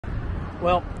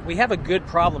Well, we have a good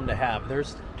problem to have.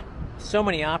 There's so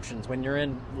many options when you're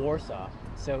in Warsaw.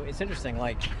 So it's interesting,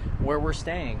 like where we're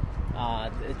staying,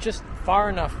 it's just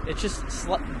far enough, it's just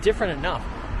different enough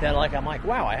that like I'm like,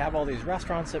 wow, I have all these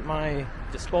restaurants at my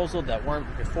disposal that weren't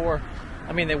before.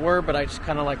 I mean, they were, but I just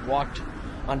kind of like walked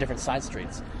on different side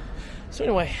streets. So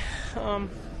anyway,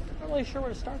 I'm not really sure where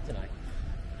to start tonight.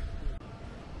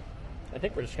 I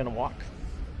think we're just going to walk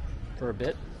for a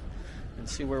bit and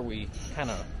see where we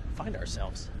kind of find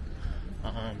ourselves.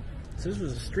 So this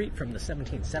was a street from the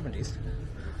 1770s.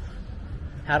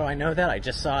 How do I know that? I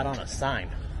just saw it on a sign.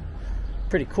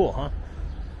 Pretty cool, huh?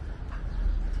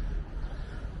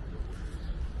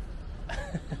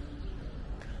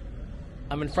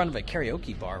 I'm in front of a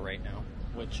karaoke bar right now,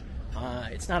 which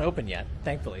it's not open yet,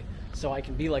 thankfully. So I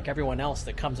can be like everyone else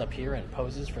that comes up here and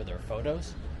poses for their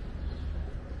photos.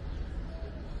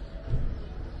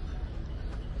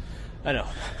 I know.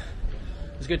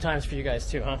 It's good times for you guys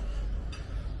too, huh?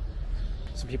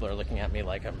 Some people are looking at me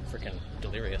like I'm freaking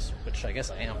delirious, which I guess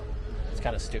I am. It's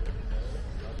kind of stupid.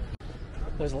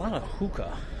 There's a lot of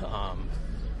hookah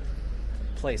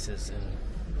places in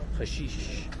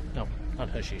hashish. No, not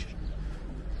hashish.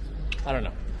 I don't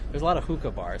know. There's a lot of hookah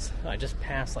bars. I just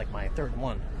passed like my third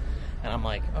one, and I'm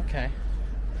like, okay.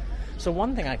 So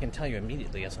one thing I can tell you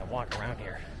immediately as I walk around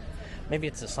here, maybe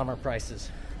it's the summer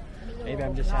prices. Maybe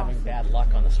I'm just having bad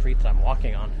luck on the street that I'm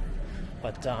walking on.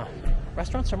 But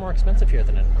restaurants are more expensive here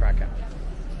than in Krakow.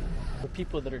 For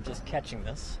people that are just catching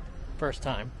this first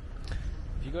time,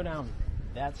 if you go down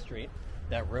that street,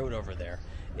 that road over there,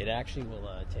 it actually will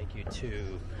take you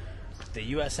to the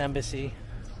U.S. Embassy,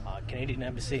 Canadian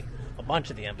Embassy, a bunch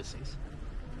of the embassies,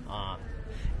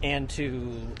 and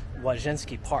to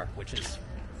Łazienski Park, which is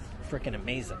freaking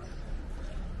amazing.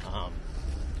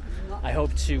 I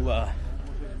hope to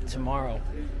tomorrow,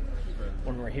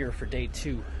 when we're here for day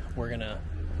 2,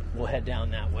 we'll head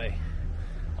down that way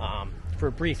for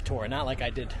a brief tour, not like I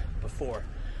did before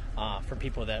for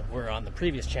people that were on the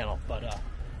previous channel, but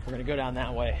we're gonna go down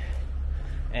that way,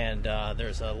 and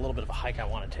there's a little bit of a hike I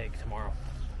want to take tomorrow,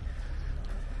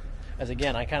 as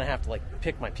again I kind of have to like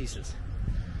pick my pieces.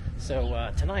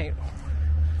 So tonight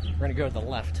we're gonna go to the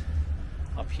left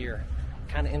up here,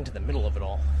 kind of into the middle of it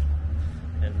all,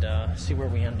 and see where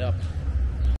we end up.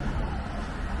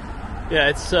 Yeah,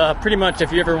 it's pretty much,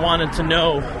 if you ever wanted to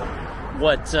know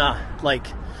what like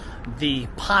the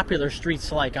popular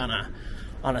streets like on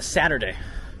a Saturday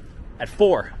at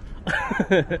 4.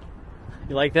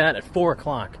 You like that? At 4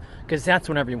 o'clock, because that's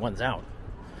when everyone's out.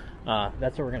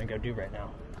 That's what we're gonna go do right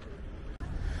now.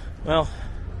 Well,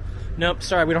 nope,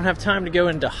 sorry, we don't have time to go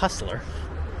into Hustler.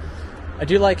 I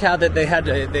do like how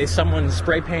that someone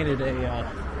spray painted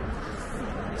the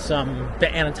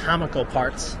anatomical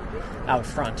parts out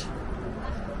front.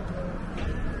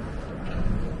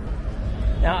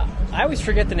 Now, I always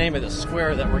forget the name of the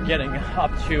square that we're getting up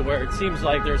to, where it seems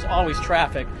like there's always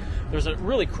traffic. There's a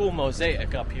really cool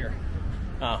mosaic up here.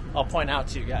 I'll point out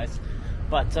to you guys.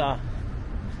 But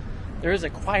there is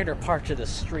a quieter part to the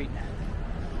street.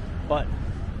 But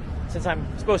since I'm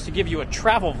supposed to give you a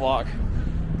travel vlog,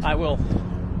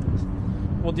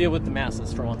 we'll deal with the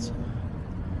masses for once.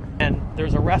 And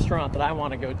there's a restaurant that I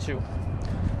want to go to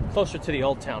closer to the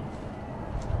old town.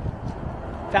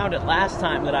 Found it last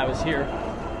time that I was here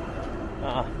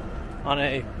on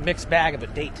a mixed bag of a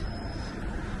date.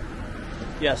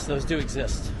 Yes, those do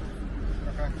exist.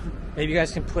 Maybe you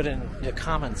guys can put in the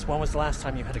comments, when was the last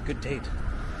time you had a good date?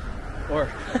 Or,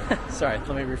 sorry, let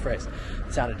me rephrase.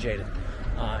 It sounded jaded.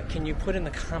 Can you put in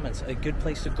the comments a good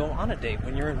place to go on a date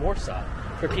when you're in Warsaw,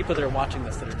 for people that are watching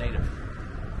this that are native?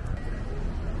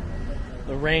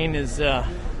 The rain is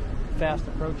fast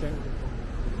approaching,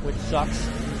 which sucks.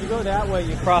 If you go that way,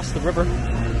 you cross the river,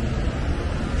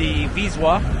 the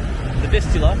Vistula,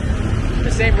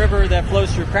 the same river that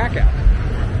flows through Krakow.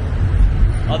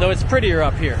 Although it's prettier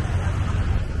up here.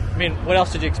 I mean, what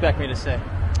else did you expect me to say?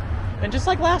 And just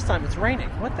like last time, it's raining.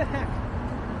 What the heck?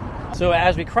 So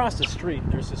as we cross the street,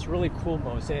 there's this really cool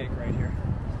mosaic right here.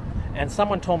 And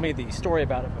someone told me the story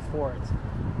about it before.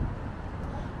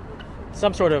 It's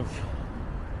some sort of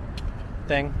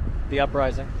thing, the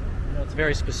uprising. You know, it's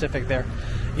very specific there.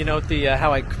 You note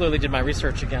how I clearly did my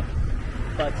research again.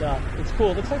 But it's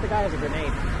cool. It looks like the guy has a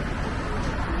grenade.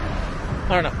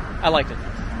 I don't know. I liked it.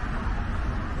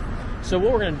 So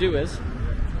what we're going to do is,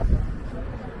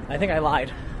 I think I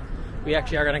lied. We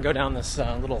actually are going to go down this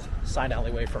little side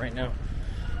alleyway for right now,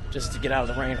 just to get out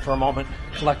of the rain for a moment,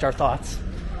 collect our thoughts,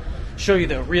 show you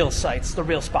the real sights, the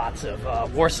real spots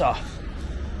of Warsaw.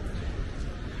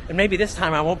 And maybe this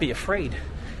time I won't be afraid,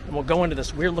 and we'll go into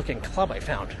this weird-looking club I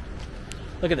found.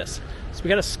 Look at this. So we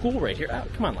got a school right here. Oh,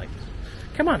 come on, like,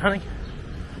 come on, honey.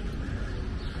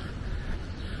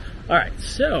 All right,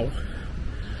 so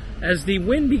as the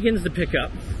wind begins to pick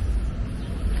up,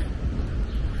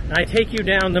 I take you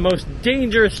down the most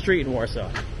dangerous street in Warsaw.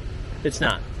 It's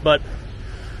not, but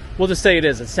we'll just say it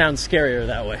is. It sounds scarier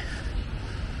that way.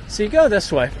 So you go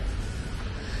this way,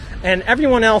 and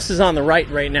everyone else is on the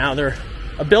right now. They're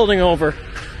a building over,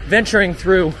 venturing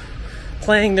through,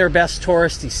 playing their best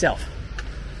touristy self.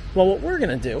 Well, what we're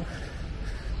going to do,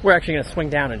 we're actually going to swing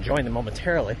down and join them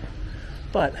momentarily.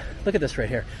 But look at this right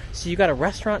here. So you got a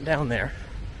restaurant down there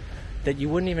that you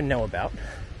wouldn't even know about.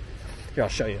 Here, I'll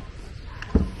show you.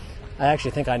 I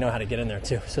actually think I know how to get in there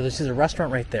too. So this is a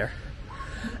restaurant right there.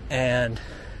 And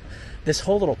this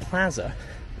whole little plaza,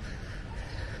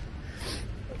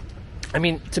 I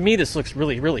mean, to me this looks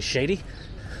really, really shady.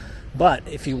 But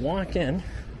if you walk in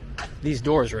these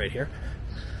doors right here,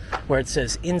 where it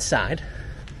says inside,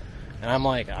 and I'm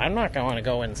like, I'm not going to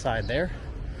go inside there.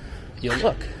 You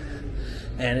look,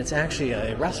 and it's actually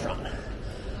a restaurant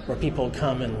where people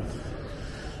come, and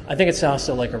I think it's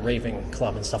also like a raving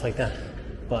club and stuff like that.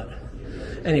 But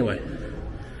anyway,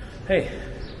 hey,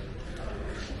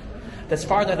 that's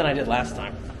farther than I did last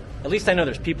time. At least I know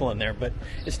there's people in there, but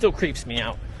it still creeps me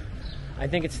out. I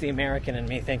think it's the American in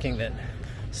me thinking that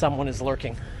someone is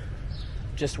lurking,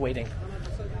 just waiting.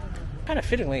 Kind of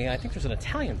fittingly, I think there's an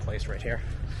Italian place right here.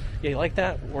 Yeah, you like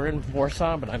that? We're in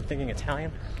Warsaw, but I'm thinking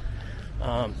Italian.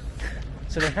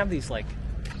 So they have these like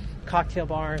cocktail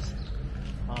bars.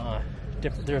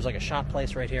 There's like a shot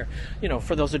place right here, you know,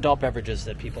 for those adult beverages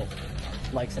that people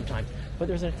like sometimes. But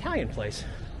there's an Italian place.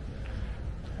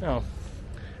 No,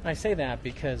 I say that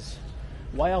because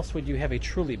why else would you have a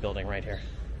Truly building right here?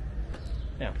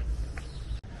 Yeah.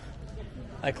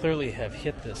 I clearly have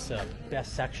hit this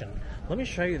best section. Let me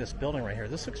show you this building right here.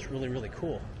 This looks really, really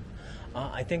cool.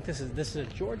 I think this is a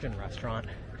Georgian restaurant.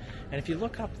 And if you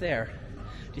look up there,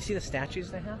 do you see the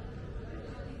statues they have?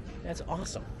 That's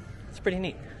awesome. It's pretty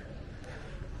neat.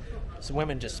 Some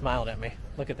women just smiled at me.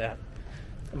 Look at that.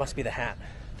 It must be the hat.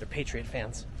 They're Patriot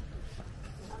fans.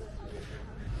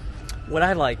 What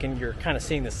I like, and you're kind of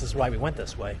seeing this is why we went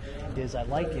this way, is I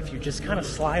like if you just kind of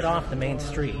slide off the main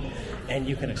street and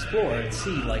you can explore and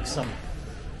see like you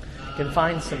can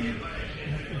find some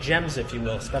gems, if you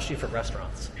will, especially for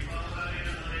restaurants.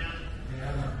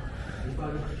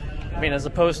 I mean, as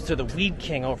opposed to the Weed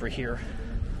King over here.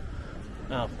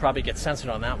 I'll probably get censored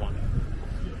on that one.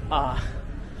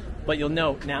 But you'll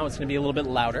note now it's going to be a little bit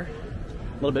louder,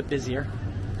 a little bit busier,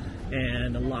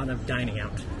 and a lot of dining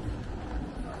out.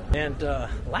 And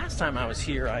last time I was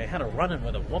here, I had a run-in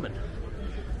with a woman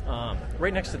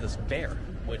right next to this bear,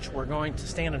 which we're going to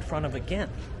stand in front of again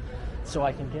so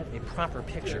I can get a proper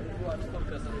picture,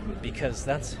 because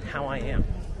that's how I am.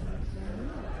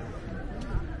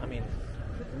 I mean,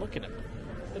 look at him.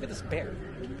 Look at this bear.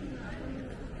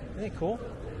 Isn't it cool?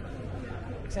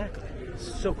 Exactly.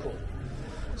 So cool.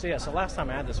 So yeah, so last time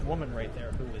I had this woman right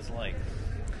there who was like,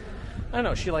 I don't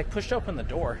know, she like pushed open the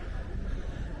door,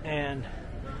 and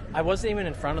I wasn't even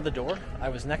in front of the door. I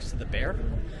was next to the bear,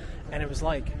 and it was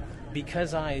like,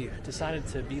 because I decided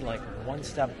to be like one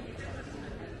step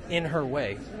in her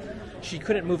way, she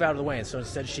couldn't move out of the way, and so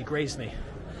instead she grazed me.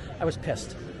 I was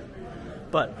pissed.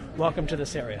 But welcome to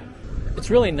this area. It's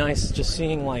really nice just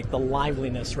seeing like the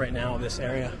liveliness right now of this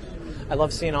area. I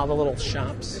love seeing all the little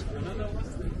shops.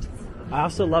 I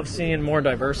also love seeing more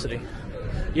diversity.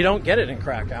 You don't get it in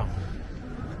Krakow.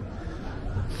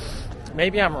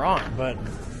 Maybe I'm wrong, but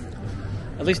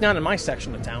at least not in my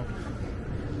section of town.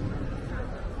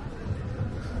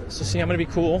 So see, I'm going to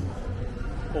be cool.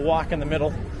 We'll walk in the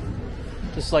middle,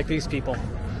 just like these people.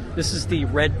 This is the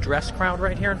red dress crowd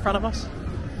right here in front of us.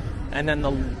 And then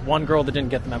the one girl that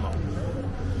didn't get the memo.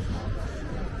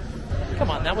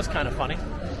 Come on, that was kind of funny.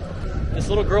 This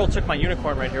little girl took my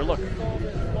unicorn right here, look.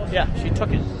 Yeah, she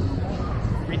took it.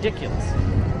 Ridiculous.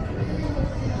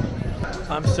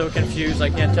 I'm so confused. I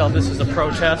can't tell if this is a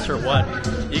protest or what.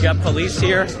 You got police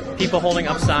here, people holding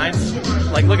up signs.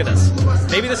 Like, look at this.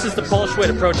 Maybe this is the Polish way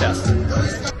to protest.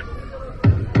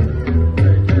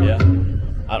 Yeah,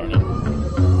 I don't know.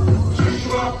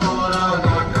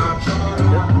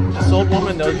 This old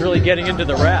woman, though, is really getting into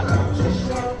the rap.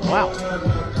 Wow.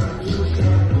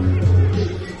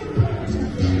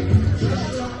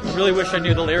 I really wish I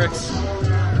knew the lyrics.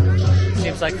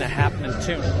 Seems like the happening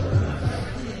tune.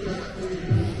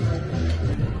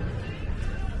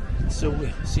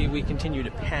 So we continue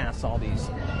to pass all these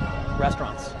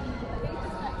restaurants.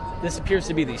 This appears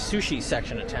to be the sushi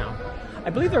section of town. I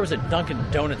believe there was a Dunkin'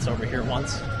 Donuts over here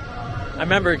once. I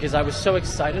remember because I was so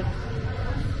excited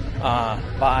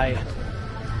by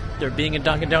after being in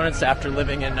Dunkin' Donuts, after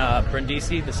living in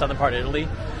Brindisi, the southern part of Italy.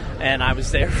 And I was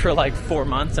there for like 4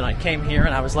 months, and I came here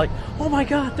and I was like, oh my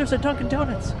God, there's a Dunkin'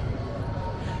 Donuts.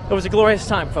 It was a glorious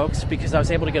time, folks, because I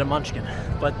was able to get a munchkin,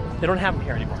 but they don't have them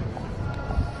here anymore.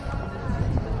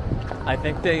 I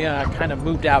think they kind of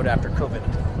moved out after COVID.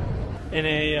 In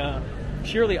a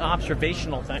purely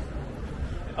observational thing,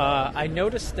 I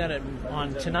noticed that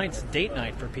on tonight's date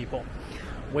night for people,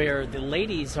 where the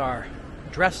ladies are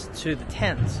dressed to the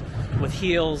tens with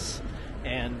heels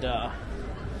and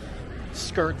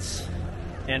skirts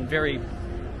and very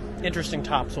interesting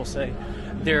tops, we'll say,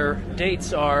 their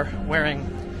dates are wearing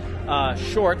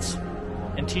shorts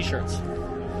and t-shirts.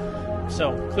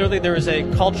 So clearly there is a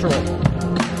cultural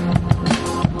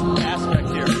aspect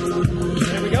here.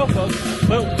 There we go, folks.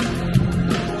 Boom.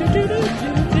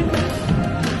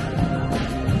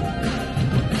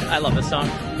 I love this song.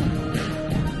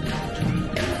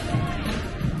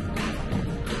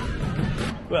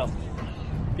 Well,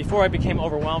 before I became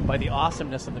overwhelmed by the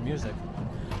awesomeness of the music,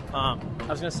 I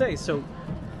was going to say, so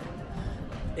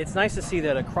it's nice to see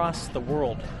that across the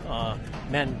world,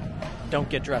 men don't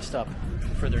get dressed up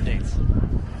for their dates.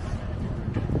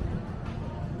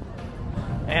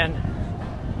 And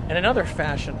another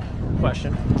fashion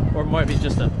question, or maybe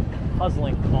just a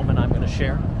puzzling moment I'm going to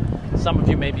share. Some of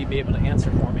you may be able to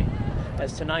answer for me.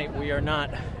 As tonight we are not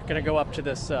going to go up to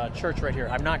this church right here.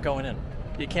 I'm not going in.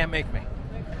 You can't make me.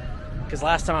 Because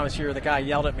last time I was here, the guy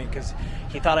yelled at me because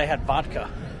he thought I had vodka.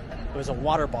 It was a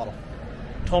water bottle.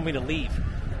 Told me to leave.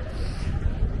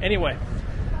 Anyway,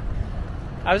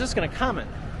 I was just going to comment.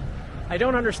 I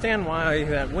don't understand why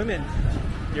that women,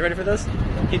 you ready for this?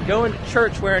 You'd go into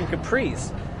church wearing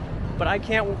capris, but I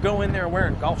can't go in there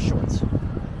wearing golf shorts.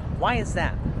 Why is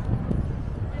that?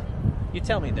 You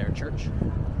tell me there, church.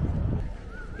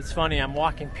 It's funny, I'm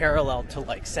walking parallel to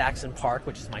like Saxon Park,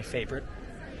 which is my favorite,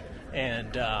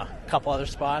 and a couple other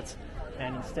spots,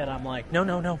 and instead I'm like,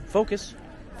 no, focus.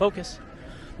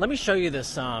 Let me show you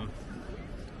this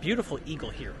beautiful eagle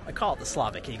here. I call it the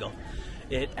Slavic eagle.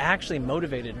 It actually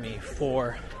motivated me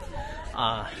for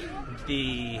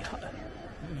the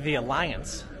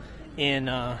alliance in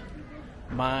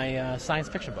my science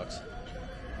fiction books.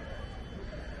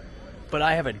 But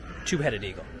I have a two-headed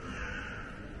eagle.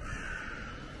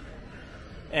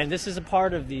 And this is a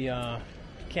part of the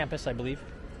campus, I believe.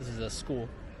 This is a school.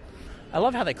 I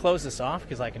love how they close this off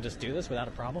because I can just do this without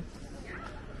a problem.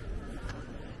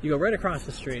 You go right across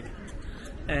the street.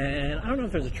 And I don't know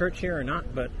if there's a church here or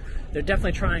not, but they're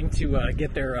definitely trying to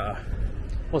get their,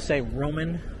 we'll say,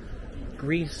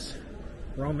 Greece,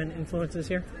 Roman influences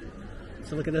here.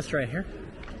 So look at this right here.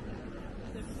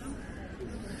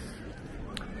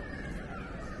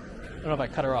 I don't know if I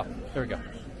cut her off. There we go.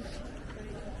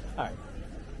 All right.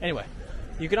 Anyway,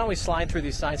 you can always slide through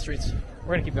these side streets.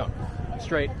 We're going to keep going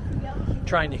straight,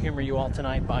 trying to humor you all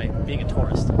tonight by being a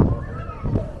tourist.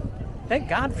 Thank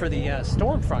God for the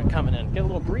storm front coming in. Get a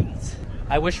little breeze.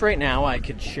 I wish right now I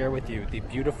could share with you the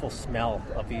beautiful smell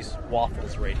of these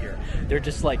waffles right here. They're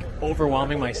just like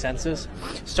overwhelming my senses.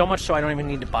 So much so I don't even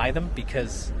need to buy them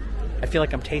because I feel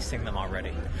like I'm tasting them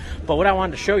already. But what I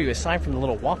wanted to show you, aside from the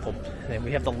little waffle, then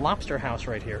we have the lobster house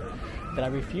right here that I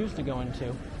refuse to go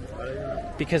into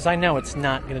because I know it's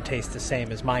not going to taste the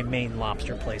same as my main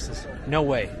lobster places. No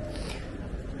way.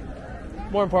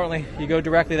 More importantly, you go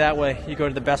directly that way. You go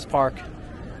to the best park,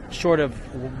 short of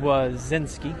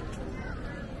Wazinski.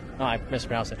 Oh, I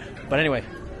mispronounced it. But anyway,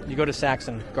 you go to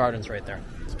Saxon Gardens right there.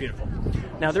 It's beautiful.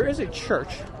 Now, there is a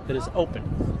church that is open.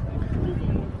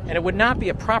 And it would not be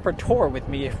a proper tour with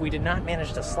me if we did not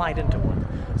manage to slide into one.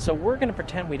 So we're going to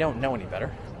pretend we don't know any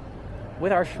better,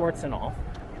 with our shorts and all,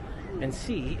 and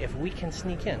see if we can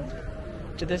sneak in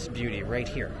to this beauty right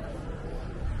here.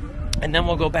 And then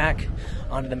we'll go back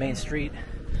onto the main street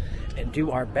and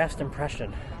do our best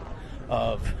impression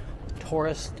of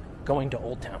tourists going to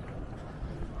Old Town.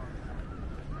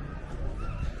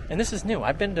 And this is new.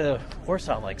 I've been to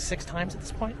Warsaw like 6 times at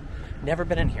this point. Never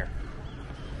been in here.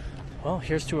 Well,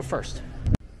 here's to a first.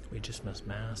 We just missed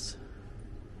Mass.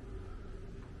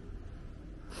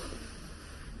 You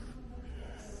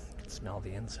can smell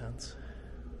the incense.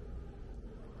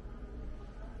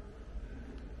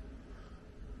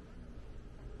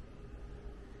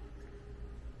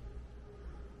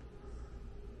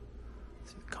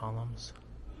 See the columns.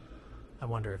 I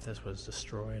wonder if this was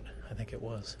destroyed. I think it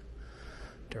was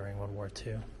during World War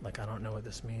II. Like, I don't know what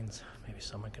this means. Maybe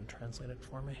someone can translate it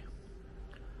for me.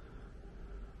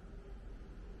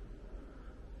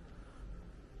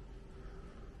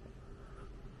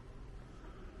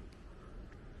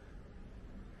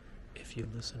 If you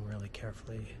listen really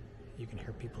carefully, you can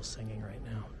hear people singing right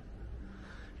now.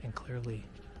 And clearly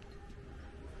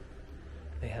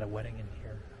they had a wedding in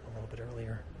here a little bit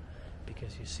earlier,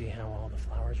 because you see how all the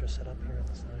flowers are set up here on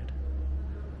the side.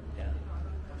 Yeah,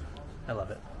 I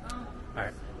love it. All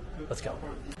right, let's go.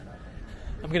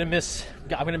 I'm gonna miss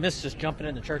just jumping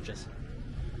into churches.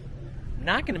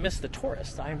 Not gonna miss the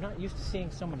tourists. I'm not used to seeing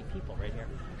so many people right here.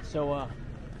 So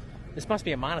this must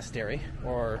be a monastery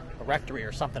or a rectory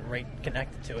or something right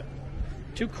connected to it.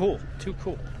 Too cool, too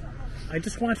cool. I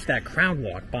just watched that crowd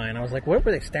walk by and I was like, what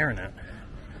were they staring at?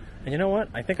 And you know what?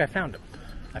 I think I found it.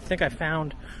 I think I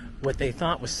found what they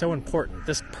thought was so important.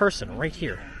 This person right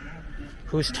here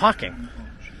who's talking.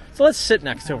 So let's sit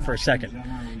next to him for a second.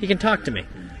 He can talk to me.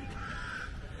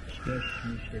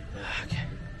 Okay.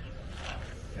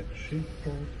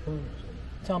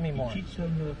 Tell me more.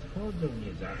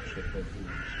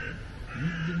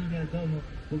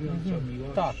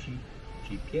 Tak.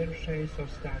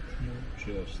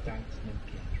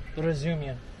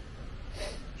 Rozumiem.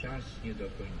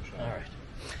 All right.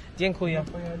 Dziękuję.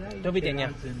 Do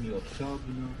widzenia.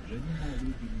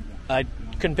 I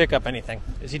couldn't pick up anything.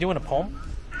 Is he doing a poem?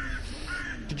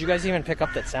 Did you guys even pick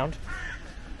up that sound?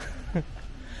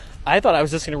 I thought I was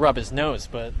just going to rub his nose,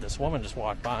 but this woman just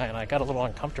walked by and I got a little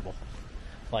uncomfortable.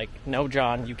 Like, no,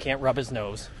 John, you can't rub his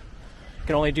nose. You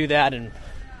can only do that in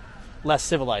less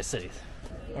civilized cities.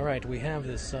 All right, we have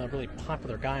this really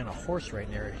popular guy on a horse right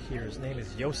near here. His name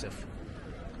is Josef.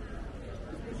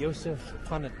 Josef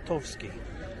Poniatowski.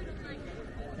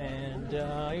 And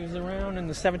he was around in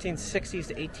the 1760s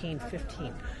to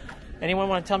 1815. Anyone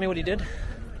want to tell me what he did?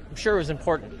 I'm sure it was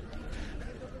important.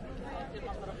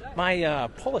 My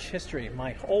Polish history,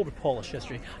 my old Polish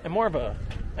history,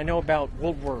 I know about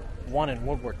World War I and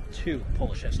World War II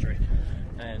Polish history,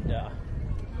 and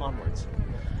onwards.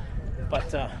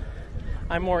 But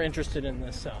I'm more interested in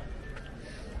this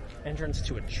entrance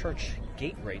to a church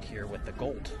gate right here with the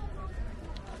gold.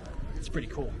 It's pretty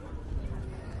cool.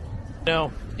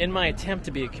 Now, in my attempt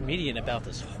to be a comedian about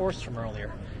this horse from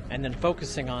earlier, and then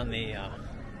focusing on the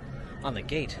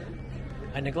gate,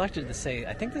 I neglected to say,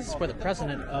 I think this is where the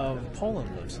president of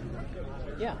Poland lives.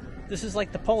 Yeah, this is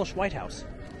like the Polish White House.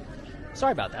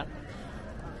 Sorry about that.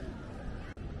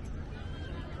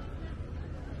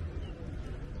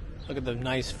 Look at the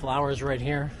nice flowers right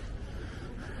here.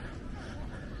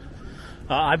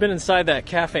 I've been inside that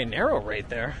Cafe Nero right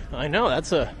there. I know,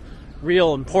 that's a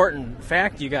real important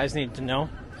fact you guys need to know.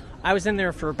 I was in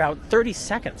there for about 30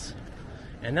 seconds,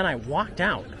 and then I walked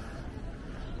out.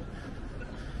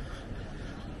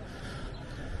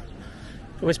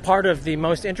 It was part of the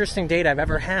most interesting date I've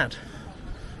ever had.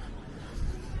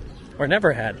 Or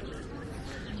never had.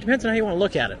 Depends on how you want to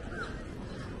look at it.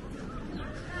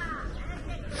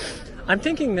 I'm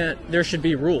thinking that there should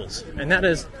be rules. And that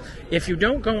is, if you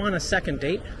don't go on a second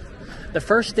date, the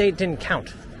first date didn't count.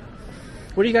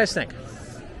 What do you guys think?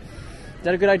 Is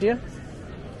that a good idea?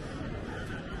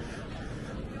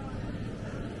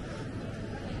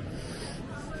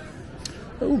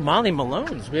 Ooh, Molly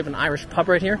Malone's. We have an Irish pub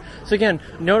right here. So again,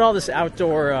 note all this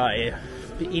outdoor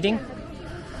eating.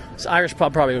 This Irish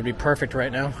pub probably would be perfect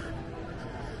right now.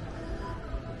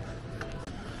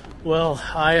 Well,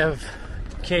 I have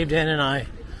caved in and I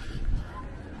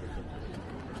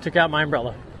took out my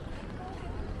umbrella.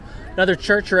 Another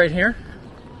church right here.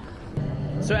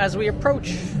 So as we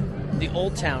approach the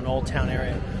Old Town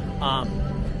area,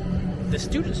 the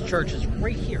Students' Church is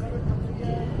right here.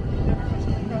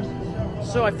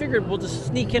 So I figured we'll just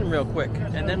sneak in real quick,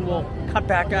 and then we'll cut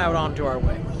back out onto our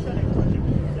way.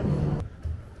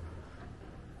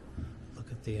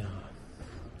 Look at the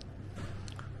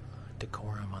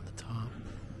decorum on the top.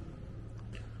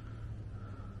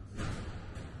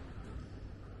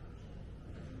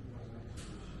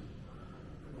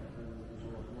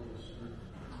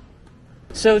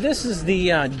 So this is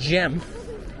the gem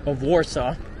of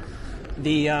Warsaw,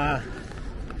 the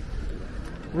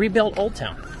rebuilt Old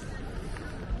Town.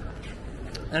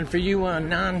 And for you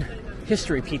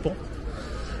non-history people,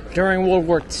 during World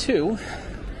War II,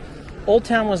 Old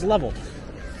Town was leveled.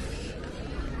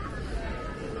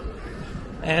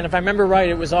 And if I remember right,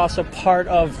 it was also part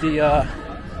of the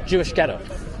Jewish ghetto.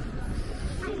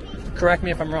 Correct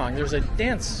me if I'm wrong. There's a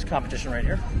dance competition right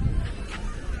here.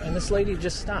 And this lady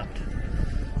just stopped.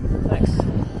 Thanks.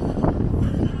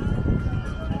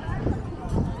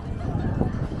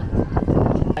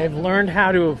 I've learned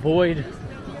how to avoid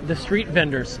the street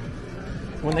vendors.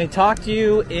 When they talk to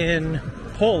you in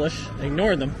Polish,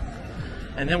 ignore them.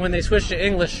 And then when they switch to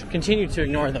English, continue to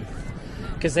ignore them.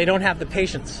 Because they don't have the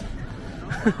patience.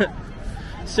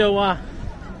 So,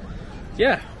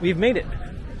 yeah, we've made it.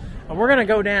 And we're going to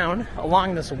go down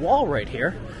along this wall right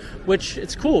here, which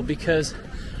it's cool because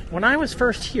when I was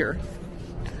first here,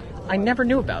 I never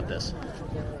knew about this.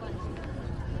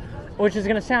 Which is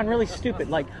going to sound really stupid.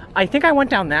 Like, I think I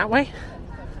went down that way,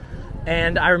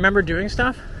 and I remember doing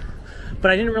stuff,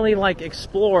 but I didn't really, like,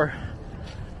 explore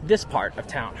this part of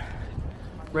town.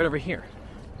 Right over here.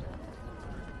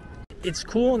 It's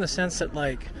cool in the sense that,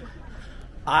 like,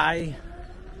 I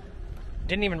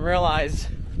didn't even realize,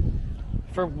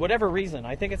 for whatever reason,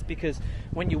 I think it's because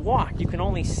when you walk, you can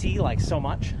only see, like, so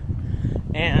much.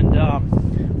 And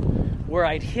where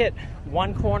I'd hit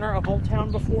one corner of Old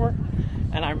Town before,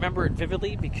 and I remember it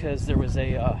vividly because there was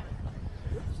a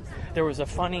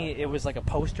funny, it was like a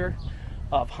poster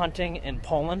of hunting in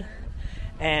Poland,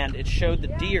 and it showed the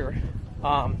deer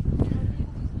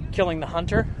killing the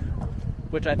hunter,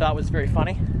 which I thought was very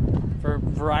funny for a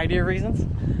variety of reasons.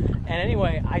 And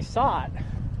anyway, I saw it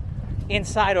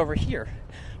inside over here,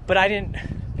 but I didn't,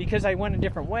 because I went a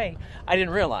different way, I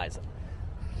didn't realize it.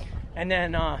 And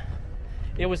then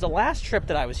it was the last trip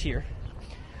that I was here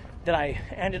that I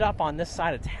ended up on this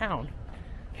side of town,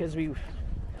 because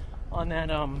on that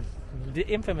the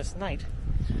infamous night,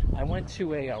 I went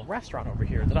to a restaurant over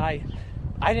here that I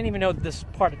didn't even know that this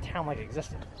part of town, like,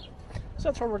 existed. So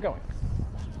that's where we're going.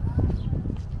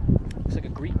 Looks like a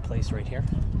Greek place right here.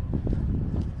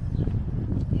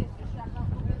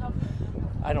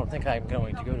 I don't think I'm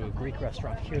going to go to a Greek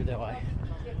restaurant here, though.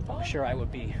 I'm sure I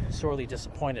would be sorely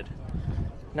disappointed.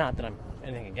 Not that I'm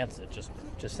anything against it,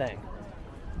 just saying.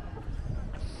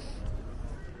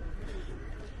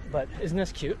 But isn't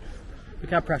this cute?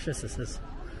 Look how precious this is.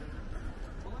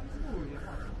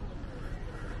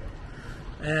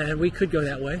 And we could go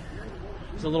that way.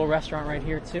 There's a little restaurant right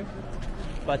here too.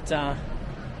 But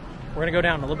we're going to go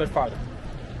down a little bit farther.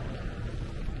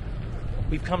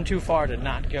 We've come too far to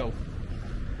not go.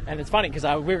 And it's funny because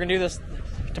we were going to do this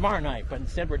tomorrow night, but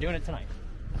instead we're doing it tonight.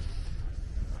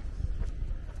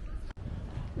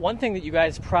 One thing that you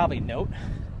guys probably note,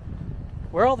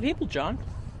 where are all the people, John?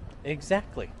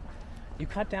 Exactly. You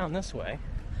cut down this way,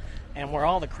 and where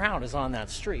all the crowd is on that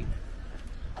street.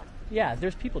 Yeah,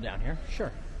 there's people down here,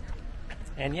 sure.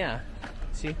 And yeah,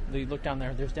 see, you look down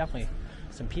there, there's definitely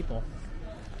some people.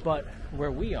 But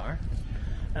where we are,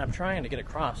 and I'm trying to get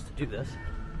across to do this,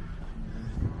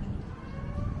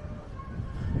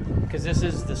 because this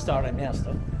is the Stare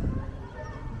Miasto.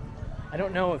 I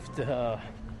don't know if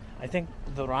I think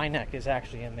the Rhine-Neck is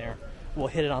actually in there. We'll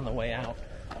hit it on the way out.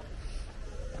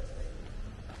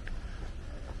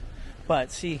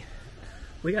 But see,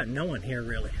 we got no one here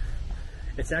really.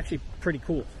 It's actually pretty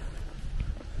cool.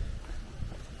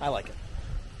 I like it.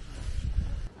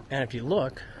 And if you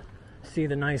look, see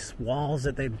the nice walls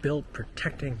that they built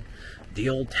protecting the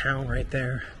old town right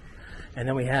there. And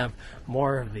then we have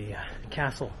more of the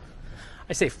castle.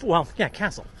 I say, well, yeah,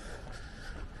 castle.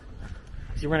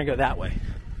 So we're gonna go that way.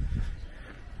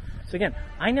 So again,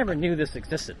 I never knew this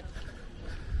existed.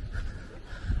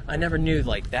 I never knew,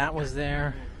 like, that was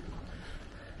there.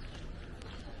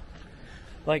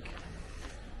 Like,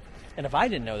 and if I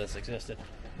didn't know this existed,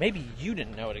 maybe you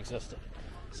didn't know it existed.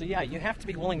 So yeah, you have to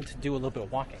be willing to do a little bit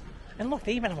of walking. And look,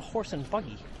 they even have a horse and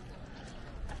buggy.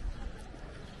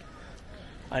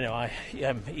 I know, I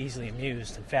am easily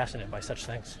amused and fascinated by such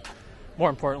things. More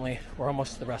importantly, we're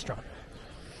almost to the restaurant.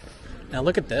 Now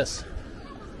look at this.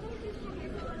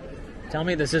 Tell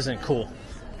me this isn't cool.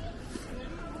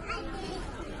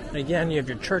 And again, you have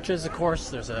your churches, of course.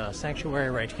 There's a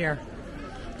sanctuary right here.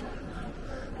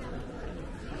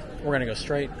 We're gonna go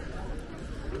straight.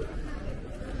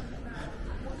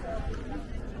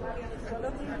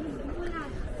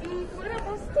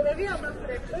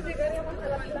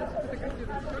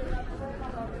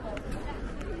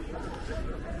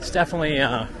 It's definitely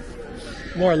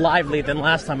more lively than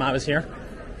last time I was here.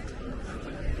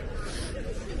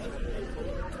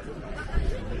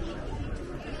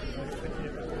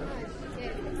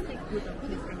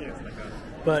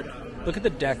 But look at the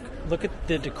deck. Look at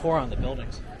the decor on the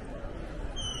buildings.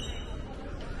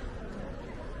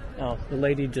 Oh, the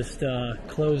lady just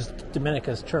closed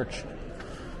Dominica's church.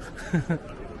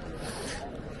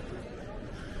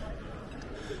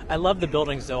 I love the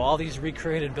buildings, though. All these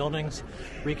recreated buildings,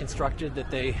 reconstructed,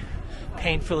 that they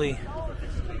painfully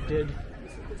did.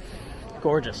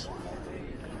 Gorgeous.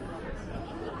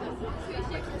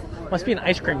 Must be an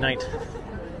ice cream night.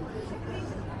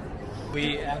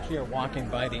 We actually are walking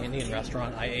by the Indian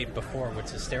restaurant I ate before.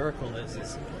 What's hysterical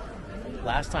is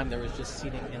last time there was just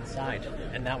seating inside,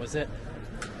 and that was it.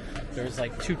 There was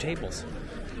like 2 tables.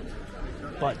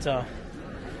 But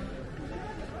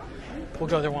we'll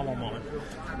go there one more moment.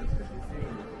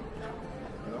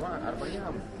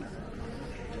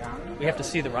 We have to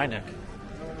see the Rhine-Neck.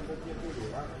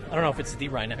 I don't know if it's the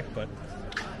Rheineck, but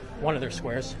one of their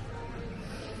squares.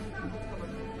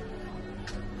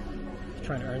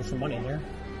 Trying to earn some money here.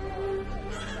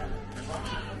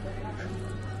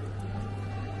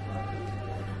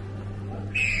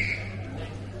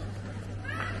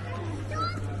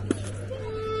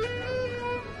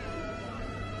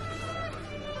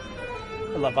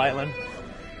 I love violin.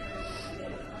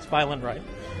 It's violin, right?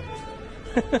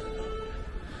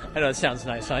 I know it sounds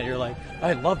nice, huh? You're like,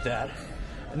 I love that.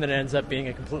 And then it ends up being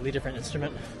a completely different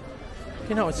instrument.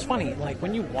 You know, it's funny, like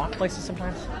when you walk places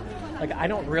sometimes, like I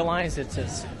don't realize it's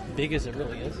as big as it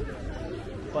really is.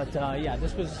 But yeah,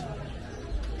 this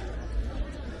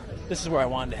is where I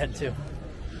wanted to head to.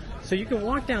 So you can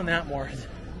walk down that more.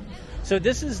 So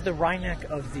this is the Rheineck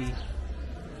of the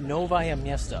Novaya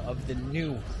Miesta, of the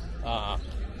new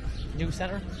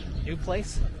center, new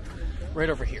place, right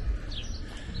over here.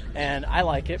 And I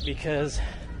like it because,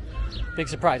 big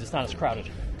surprise, it's not as crowded.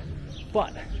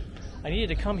 But I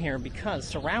needed to come here because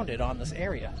surrounded on this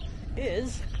area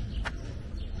is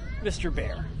Mr.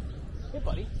 Bear. Hey,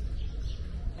 buddy.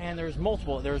 And there's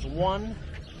multiple. There's one.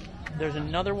 There's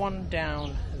another one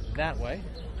down that way.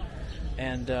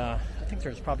 And I think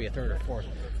there's probably a third or fourth.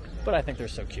 But I think they're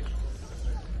so cute.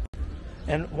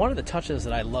 And one of the touches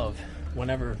that I love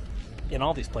whenever in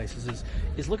all these places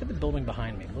is look at the building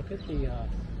behind me. Look at the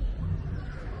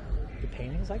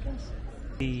paintings, I guess.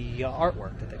 The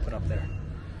artwork that they put up there.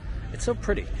 It's so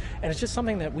pretty. And it's just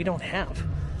something that we don't have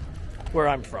where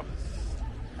I'm from.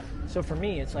 So for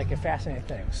me, it's like a fascinating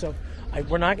thing. So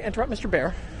we're not going to interrupt Mr.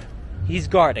 Bear. He's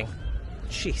guarding.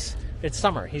 Jeez. It's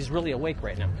summer. He's really awake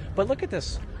right now. But look at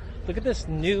this. Look at this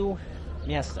new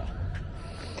Miesta.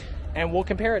 And we'll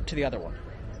compare it to the other one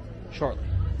shortly,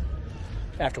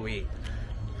 after we eat.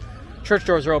 Church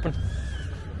doors are open.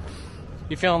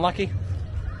 You feeling lucky?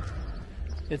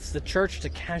 It's the Church to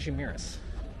Kazimierz.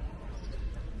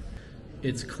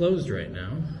 It's closed right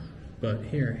now, but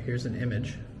here's an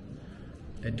image.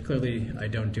 And clearly I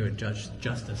don't do it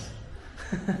justice.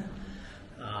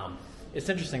 It's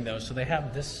interesting though, so they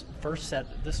have this first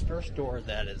door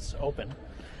that is open,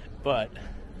 but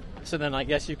so then I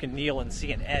guess you can kneel and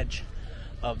see an edge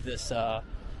of this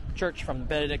church from the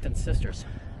Benedictine Sisters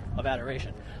of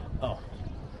Adoration. Oh,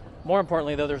 more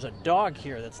importantly though, there's a dog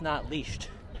here that's not leashed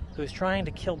who's trying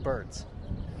to kill birds.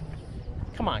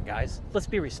 Come on guys, let's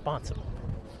be responsible.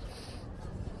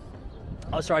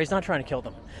 Oh, sorry, he's not trying to kill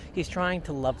them. He's trying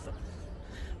to love them.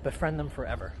 Befriend them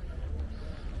forever.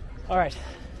 All right.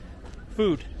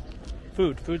 Food.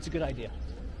 Food's a good idea.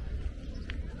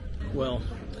 Well,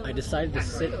 I decided to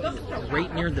sit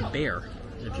right near the bear.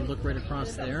 If you look right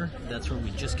across there, that's where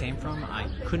we just came from. I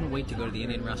couldn't wait to go to the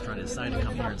Indian restaurant. I decided to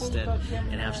come here instead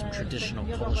and have some traditional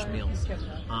Polish meals.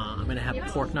 I'm going to have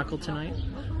pork knuckle tonight.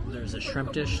 There's a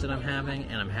shrimp dish that I'm having,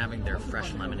 and I'm having their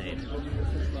fresh lemonade.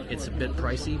 It's a bit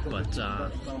pricey, but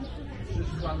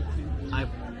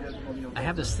I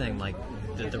have this thing, like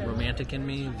the romantic in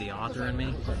me, the author in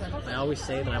me. I always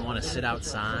say that I want to sit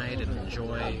outside and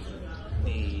enjoy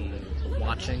the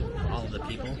watching all of the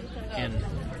people, and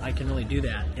I can really do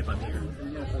that if I'm here.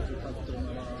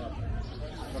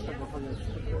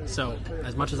 So,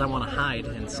 as much as I want to hide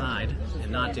inside and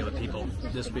not deal with people,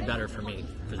 this would be better for me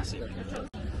for this evening.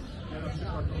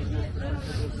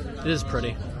 It is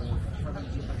pretty.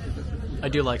 I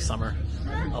do like summer.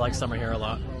 I like summer here a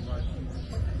lot.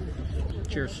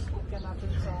 Cheers.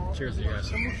 Cheers to you guys.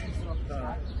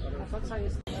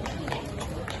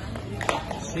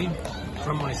 See,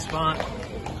 from my spot,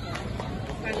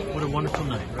 what a wonderful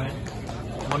night, right?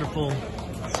 Wonderful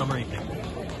summer evening.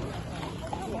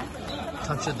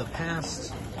 Touch of the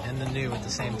past and the new at the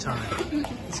same time.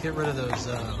 Let's get rid of those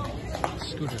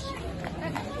scooters.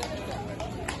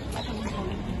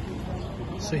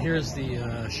 So here's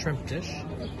the shrimp dish.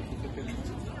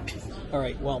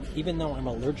 Alright, well, even though I'm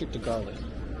allergic to garlic,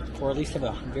 or at least have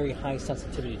a very high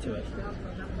sensitivity to it,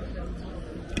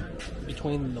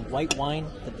 between the white wine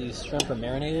that these shrimp are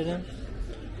marinated in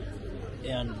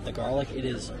and the garlic, it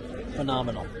is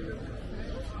phenomenal.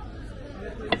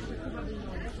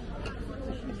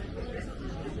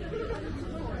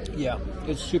 Yeah,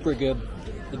 it's super good.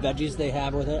 The veggies they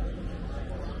have with it,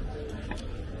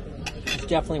 it's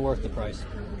definitely worth the price.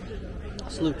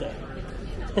 Salute.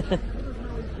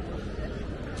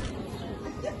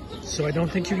 So I don't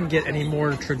think you can get any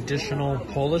more traditional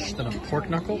Polish than a pork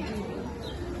knuckle.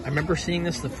 I remember seeing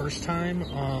this the first time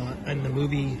in the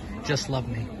movie Just Love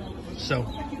Me. So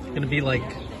it's going to be like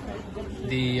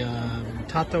the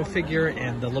Tato figure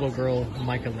and the little girl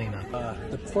Michelina.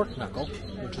 The pork knuckle,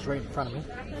 which is right in front of me.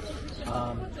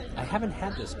 I haven't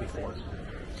had this before.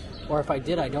 Or if I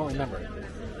did, I don't remember.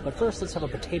 But first, let's have a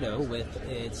potato with,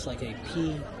 it's like a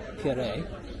pea puree.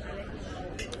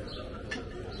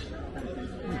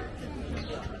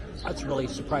 That's really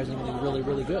surprisingly really,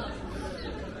 really good.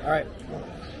 All right,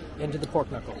 into the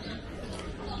pork knuckle.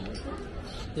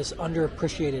 This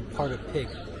underappreciated part of pig.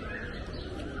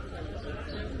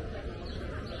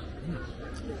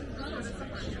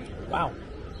 Wow,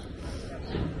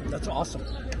 that's awesome.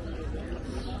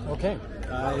 Okay,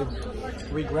 I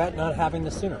regret not having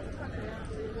this sooner.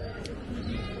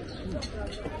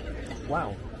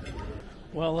 Wow.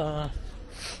 Well,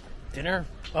 dinner?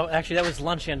 Oh, actually, that was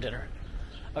lunch and dinner.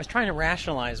 I was trying to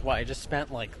rationalize why I just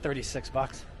spent like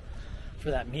 $36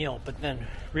 for that meal, but then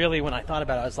really when I thought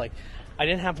about it, I was like, I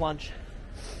didn't have lunch,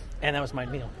 and that was my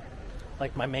meal,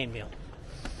 like my main meal.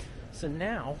 So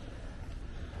now,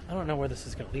 I don't know where this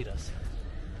is going to lead us.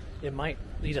 It might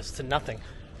lead us to nothing,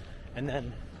 and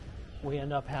then we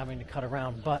end up having to cut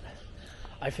around, but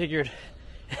I figured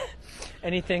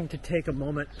anything to take a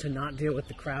moment to not deal with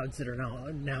the crowds that are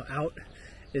now out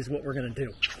is what we're going to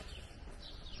do.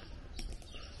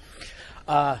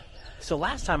 So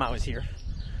last time I was here,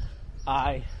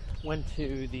 I went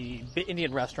to the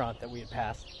Indian restaurant that we had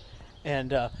passed,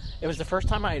 and it was the first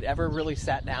time I had ever really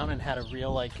sat down and had a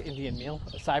real like Indian meal,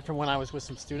 aside from when I was with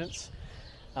some students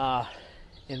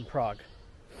in Prague.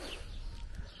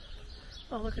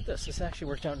 Oh, look at this. This actually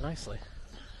worked out nicely.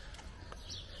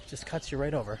 Just cuts you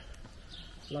right over.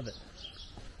 Love it.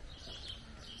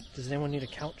 Does anyone need a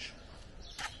couch?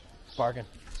 Bargain.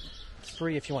 It's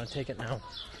free if you want to take it now.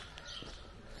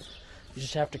 You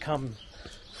just have to come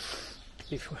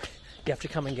before you have to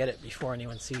come and get it before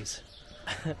anyone sees.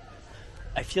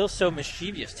 I feel so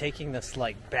mischievous taking this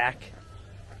like back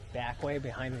way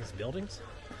behind these buildings,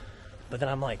 but then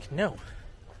I'm like, no,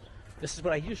 this is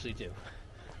what I usually do.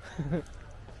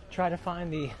 Try to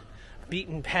find the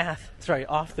beaten path. Sorry,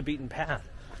 off the beaten path.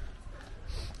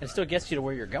 It still gets you to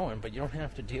where you're going, but you don't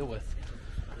have to deal with,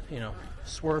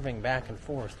 swerving back and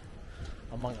forth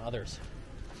among others.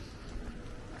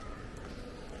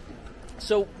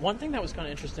 So one thing that was kind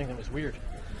of interesting that was weird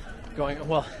I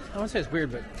wouldn't say it's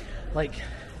weird, but like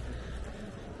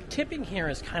tipping here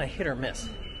is kind of hit or miss.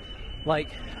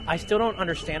 Like I still don't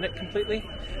understand it completely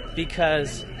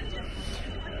because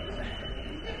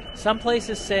some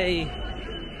places say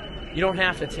you don't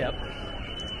have to tip.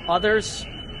 Others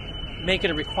make it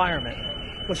a requirement.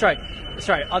 Well, sorry.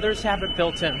 Others have it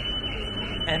built in,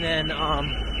 and then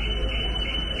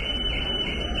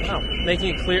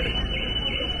making it clear.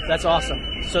 That's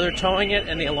awesome. So they're towing it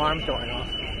and the alarm's going off.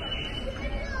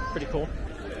 Pretty cool.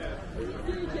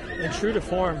 And true to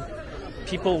form,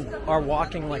 people are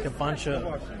walking like a bunch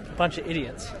of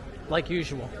idiots, like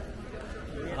usual.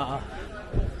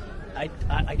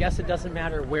 I guess it doesn't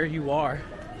matter where you are.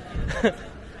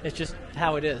 It's just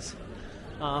how it is.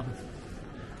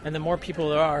 And the more people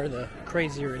there are, the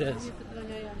crazier it is.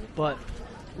 But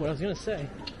what I was going to say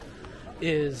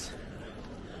is,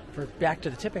 back to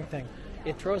the tipping thing,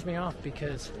 it throws me off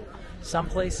because some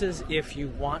places, if you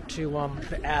want to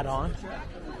add on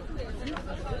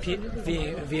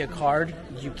via card,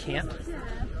 you can't.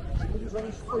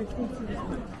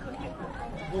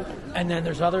 And then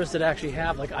there's others that actually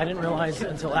have. Like I didn't realize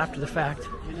until after the fact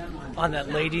on that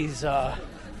lady's on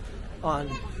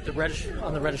the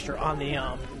register on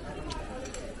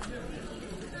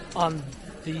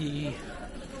the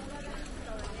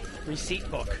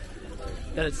receipt book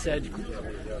that it said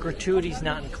gratuities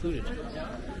not included.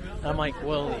 And I'm like,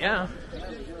 well, yeah,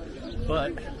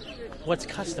 but what's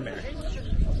customary?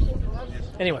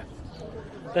 Anyway,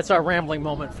 that's our rambling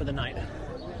moment for the night.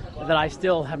 That I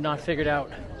still have not figured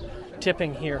out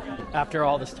tipping here after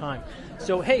all this time.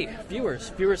 So hey,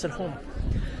 viewers at home.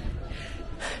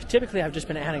 Typically I've just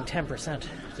been adding 10%.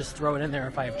 Just throw it in there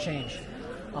if I have change.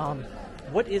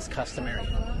 What is customary?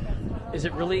 Is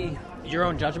it really your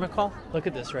own judgment call? Look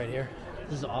at this right here.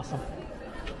 This is awesome.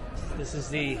 This is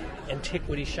the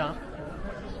antiquity shop.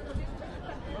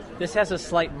 This has a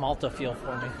slight Malta feel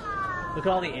for me. Look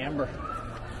at all the amber.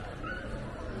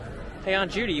 Hey,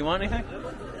 Aunt Judy, you want anything?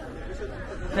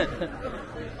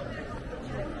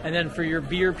 And then for your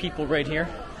beer people right here.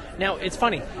 Now, it's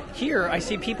funny. Here, I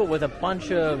see people with a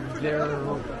bunch of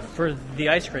for the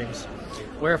ice creams.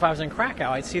 Where if I was in Krakow,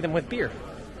 I'd see them with beer.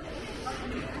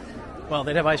 Well,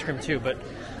 they'd have ice cream too, but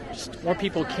just more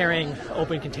people carrying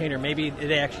open container. Maybe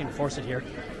they actually enforce it here.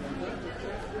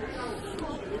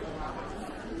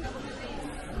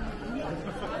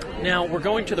 Now, we're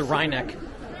going to the Rheineck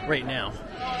right now.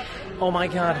 Oh my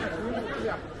God.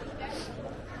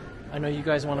 I know you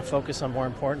guys want to focus on more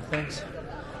important things,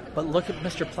 but look at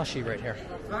Mr. Plushie right here.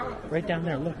 Right down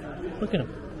there, look. Look at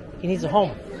him. He needs a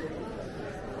home.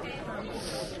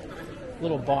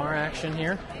 little bar action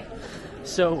here.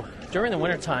 So during the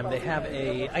wintertime, they have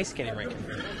a ice skating rink.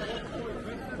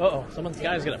 Uh-oh, someone's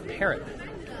guy's got a parrot.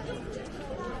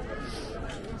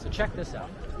 So check this out.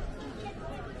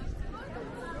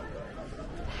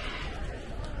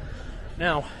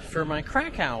 Now, for my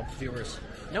Krakow viewers,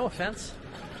 no offense,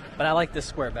 but I like this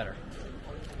square better.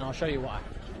 And I'll show you why.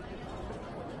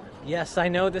 Yes, I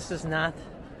know this is not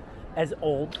as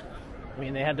old. I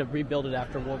mean, they had to rebuild it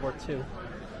after World War II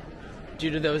due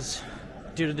to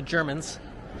the Germans.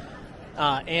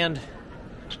 And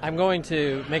I'm going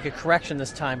to make a correction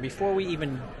this time before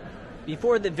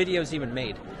the video's even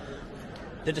made.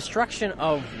 The destruction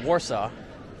of Warsaw,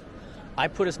 I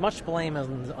put as much blame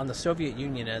on the Soviet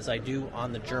Union as I do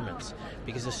on the Germans,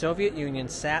 because the Soviet Union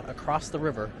sat across the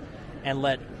river and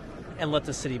let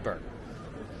the city burn.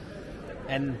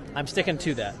 And I'm sticking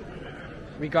to that,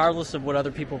 regardless of what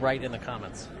other people write in the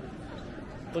comments.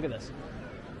 Look at this.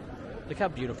 Look how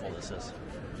beautiful this is.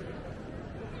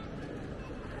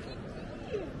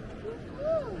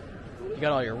 You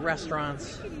got all your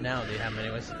restaurants. Now they have them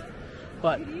anyways.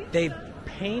 But they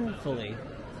painfully...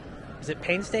 Is it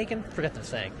painstaking? Forget the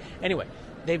saying. Anyway,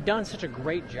 they've done such a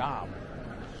great job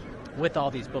with all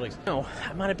these buildings. No,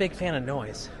 I'm not a big fan of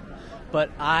noise.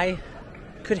 But I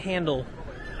could handle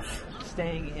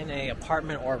staying in an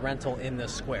apartment or rental in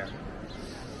this square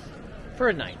for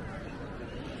a night.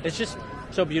 It's just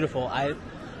so beautiful. I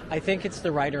think it's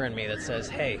the writer in me that says,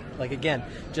 hey, like again,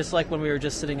 just like when we were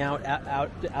just sitting out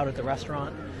at the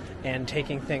restaurant and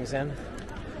taking things in,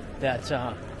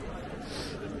 that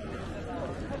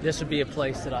this would be a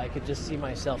place that I could just see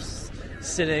myself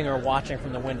sitting or watching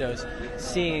from the windows,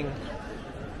 seeing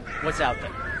what's out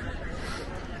there.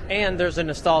 And there's a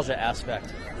nostalgia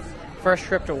aspect. First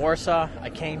trip to Warsaw, I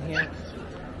came here,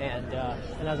 and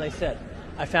as I said,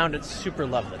 I found it super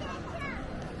lovely.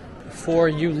 For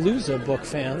you Luza book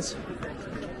fans,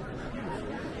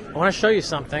 I want to show you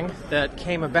something that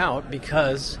came about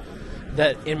because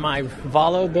that in my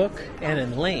Valo book and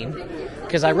in Lane,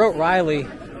 because I wrote Riley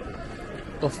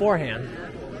beforehand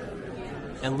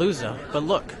and Luza, but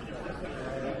look,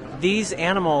 these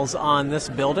animals on this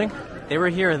building, they were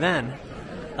here then.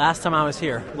 Last time I was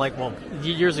here,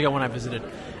 years ago when I visited,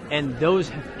 and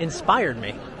those inspired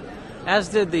me, as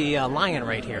did the lion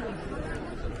right here.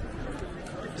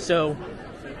 So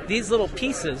these little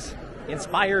pieces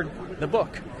inspired the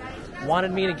book,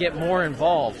 wanted me to get more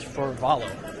involved for Valo,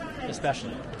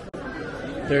 especially.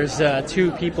 There's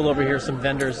two people over here, some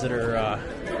vendors that are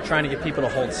trying to get people to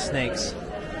hold snakes.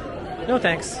 No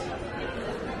thanks.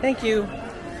 Thank you.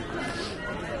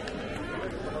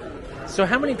 So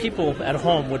how many people at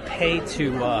home would pay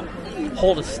to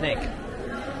hold a snake?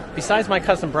 Besides my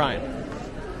cousin Brian.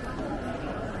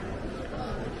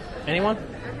 Anyone?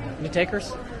 Any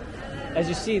takers? As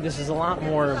you see, this is a lot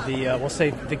more of the, we'll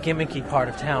say, the gimmicky part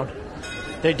of town.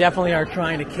 They definitely are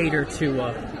trying to cater to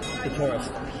the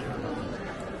tourists.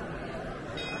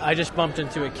 I just bumped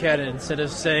into a kid, and instead of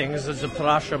saying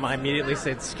 "Zapraszam," I immediately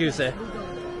said "Excuse."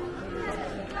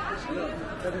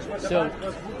 So,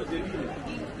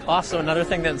 also another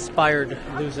thing that inspired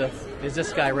Luza is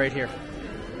this guy right here.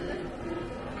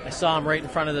 I saw him right in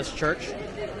front of this church,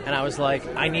 and I was like,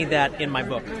 I need that in my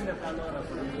book.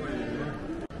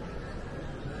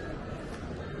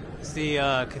 It's the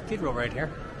cathedral right here.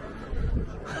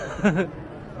 You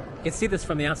can see this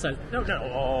from the outside. No.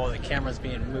 Oh, the camera's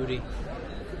being moody.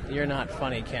 You're not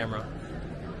funny, camera.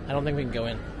 I don't think we can go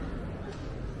in.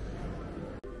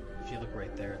 If you look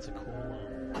right there, it's a cool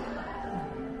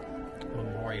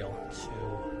memorial to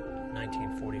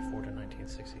 1944 to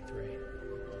 1963.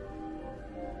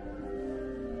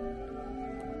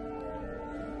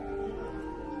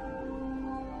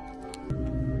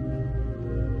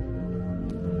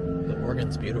 The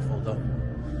organ's beautiful, though.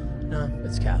 No,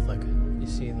 it's Catholic. You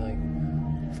see,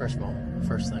 first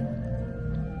thing.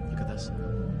 Look at this.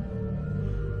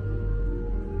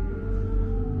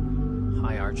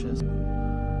 High arches.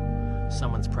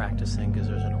 Someone's practicing because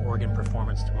there's an organ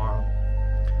performance tomorrow.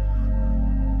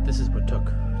 This is what took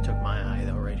my eye,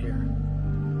 though, right here.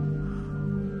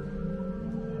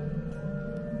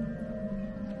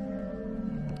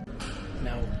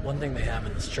 Now, one thing they have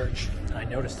in this church, and I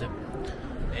noticed it,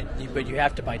 but you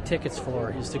have to buy tickets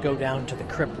for, is to go down to the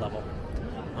crypt level.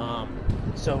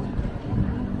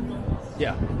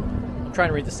 Yeah, I'm trying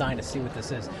to read the sign to see what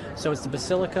this is. So it's the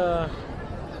Basilica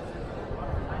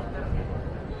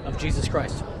of Jesus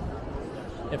Christ,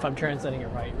 if I'm translating it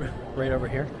right over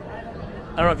here.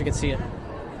 I don't know if you can see it,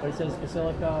 but it says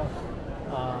Basilica,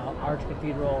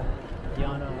 Archcathedral,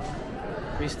 Jana,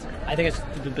 Priest. I think it's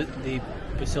the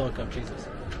Basilica of Jesus.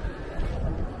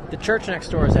 The church next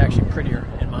door is actually prettier,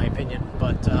 in my opinion.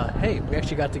 But hey, we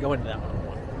actually got to go into that one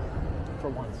for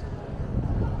once.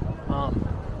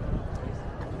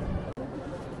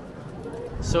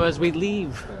 So as we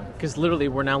leave, because literally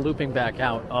we're now looping back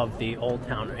out of the Old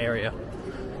Town area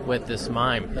with this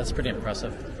mime. That's pretty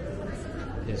impressive.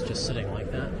 He's just sitting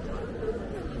like that.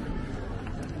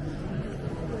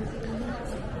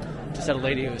 Just had a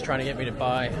lady who was trying to get me to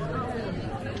buy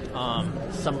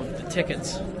some of the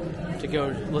tickets to go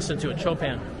listen to a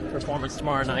Chopin performance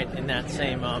tomorrow night in that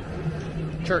same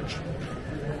church.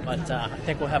 But I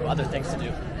think we'll have other things to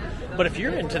do. But if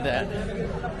you're into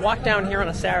that, walk down here on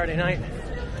a Saturday night,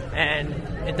 and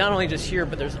not only just here,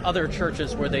 but there's other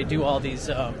churches where they do all these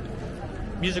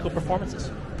musical performances.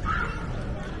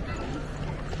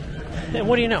 And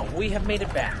what do you know? We have made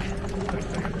it back.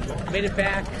 Made it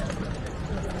back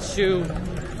to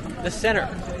the center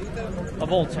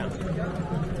of Old Town,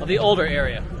 of the older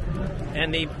area,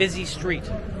 and the busy street.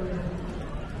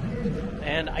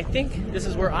 And I think this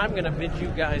is where I'm going to bid you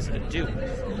guys adieu.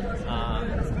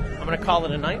 I'm going to call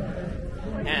it a night.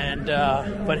 And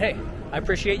but hey, I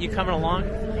appreciate you coming along,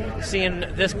 seeing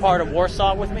this part of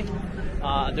Warsaw with me.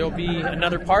 There will be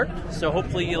another part, so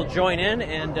hopefully you'll join in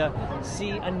and see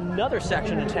another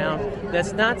section of town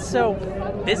that's not so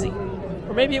busy.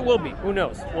 Or maybe it will be. Who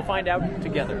knows? We'll find out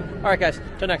together. All right, guys.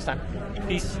 Till next time.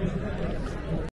 Peace.